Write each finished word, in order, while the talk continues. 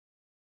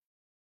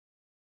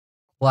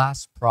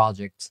Class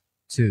Project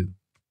 2.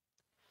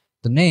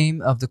 The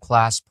name of the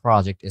class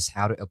project is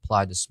how to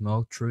apply the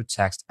smoke through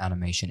text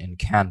animation in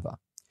Canva.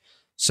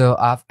 So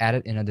I've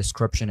added in a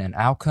description and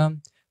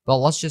outcome, but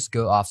let's just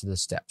go off to the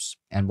steps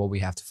and what we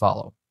have to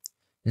follow.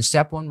 In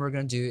step 1, we're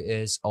going to do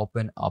is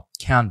open up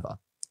Canva.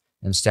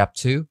 In step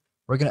 2,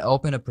 we're going to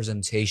open a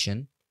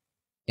presentation.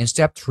 In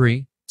step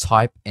 3,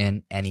 type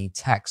in any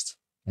text.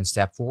 In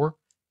step 4,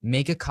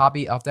 make a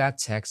copy of that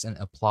text and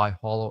apply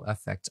halo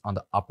effect on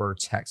the upper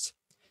text.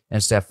 In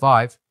step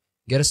 5,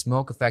 get a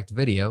smoke effect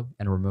video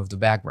and remove the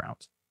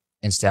background.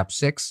 In step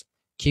 6,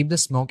 keep the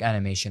smoke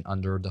animation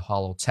under the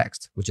hollow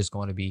text, which is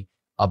going to be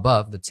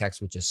above the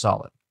text which is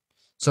solid.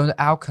 So the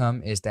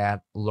outcome is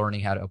that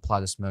learning how to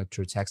apply the smoke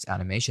through text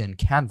animation in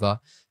Canva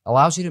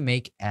allows you to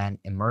make an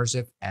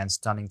immersive and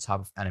stunning type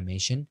of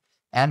animation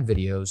and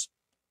videos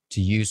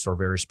to use for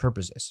various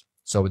purposes.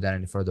 So without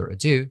any further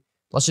ado,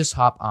 let's just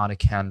hop on to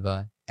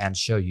Canva and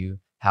show you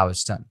how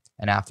it's done.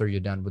 And after you're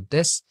done with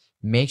this,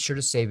 make sure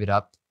to save it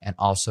up and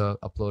also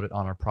upload it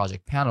on our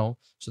project panel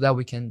so that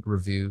we can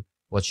review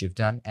what you've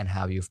done and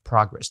how you've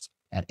progressed.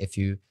 And if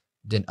you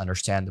didn't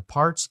understand the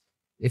parts,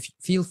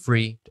 feel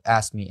free to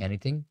ask me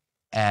anything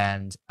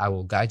and I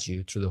will guide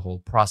you through the whole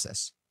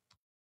process.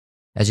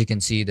 As you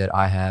can see that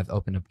I have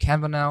opened up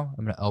Canva now,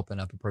 I'm going to open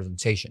up a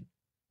presentation.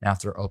 And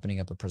after opening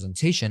up a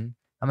presentation,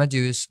 I'm going to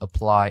do is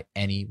apply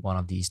any one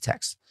of these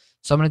texts.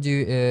 So I'm going to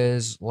do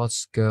is,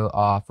 let's go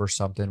off for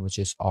something which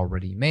is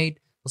already made.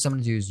 What I'm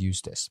going to do is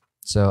use this.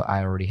 So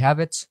I already have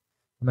it.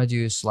 I'm going to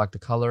do is select the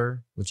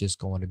color, which is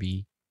going to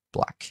be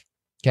black.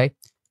 Okay,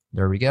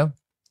 there we go.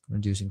 I'm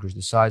going to do is increase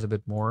the size a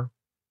bit more.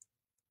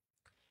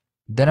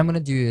 Then I'm going to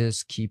do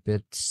is keep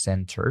it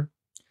center.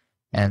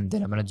 And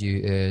then I'm going to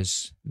do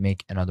is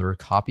make another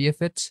copy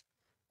of it.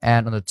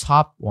 And on the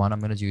top one, I'm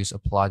going to do is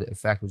apply the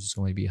effect, which is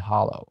going to be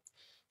hollow.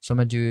 So I'm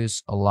going to do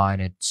is align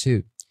it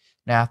too.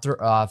 Now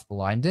after I've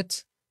aligned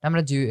it, I'm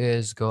going to do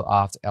is go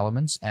off the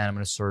elements and I'm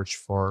going to search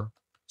for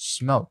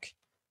smoke.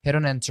 Hit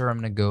on enter. I'm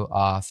going to go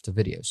off the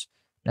videos.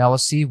 Now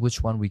let's see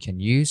which one we can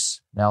use.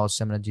 Now what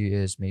I'm going to do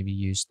is maybe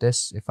use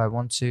this if I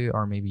want to,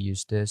 or maybe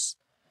use this.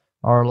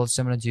 Or what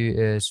I'm going to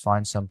do is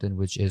find something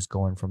which is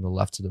going from the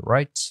left to the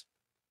right.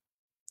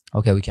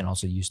 Okay, we can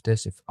also use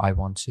this if I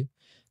want to.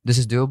 This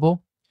is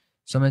doable.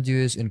 So I'm going to do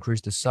is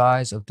increase the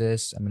size of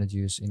this. I'm going to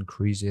do is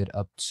increase it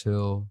up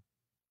till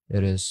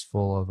it is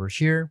full over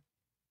here.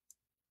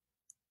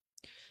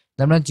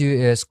 Then I'm going to do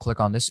is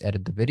click on this,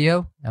 edit the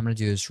video. I'm going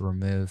to do is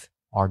remove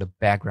or the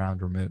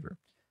background remover.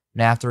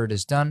 And after it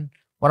is done,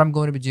 what I'm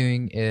going to be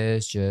doing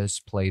is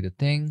just play the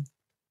thing.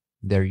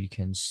 There you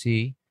can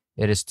see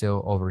it is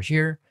still over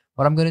here.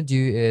 What I'm going to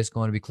do is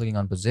going to be clicking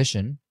on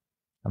position.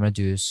 I'm going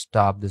to do is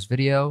stop this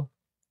video,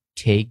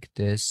 take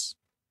this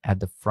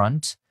at the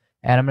front,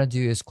 and I'm going to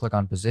do is click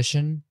on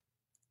position,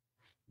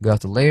 go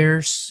to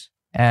layers,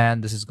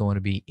 and this is going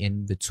to be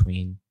in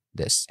between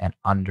this and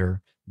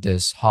under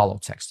this hollow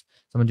text.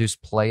 So I'm going to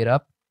just play it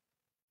up,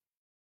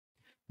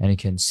 and you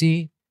can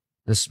see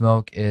the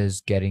smoke is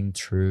getting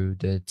through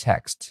the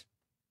text.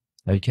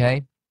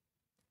 Okay,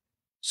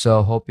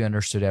 so hope you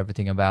understood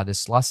everything about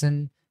this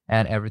lesson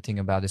and everything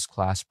about this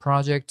class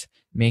project.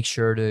 Make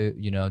sure to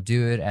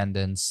do it and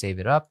then save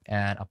it up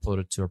and upload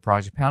it to our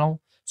project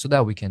panel so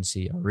that we can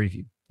see a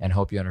review. And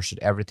hope you understood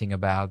everything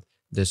about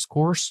this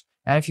course.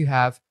 And if you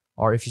have,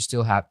 or if you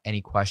still have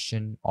any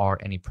question or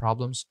any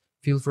problems,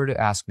 feel free to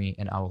ask me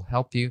and I will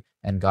help you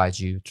and guide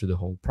you through the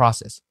whole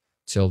process.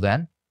 Till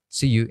then,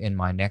 see you in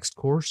my next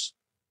course,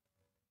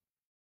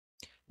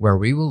 where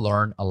we will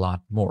learn a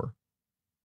lot more.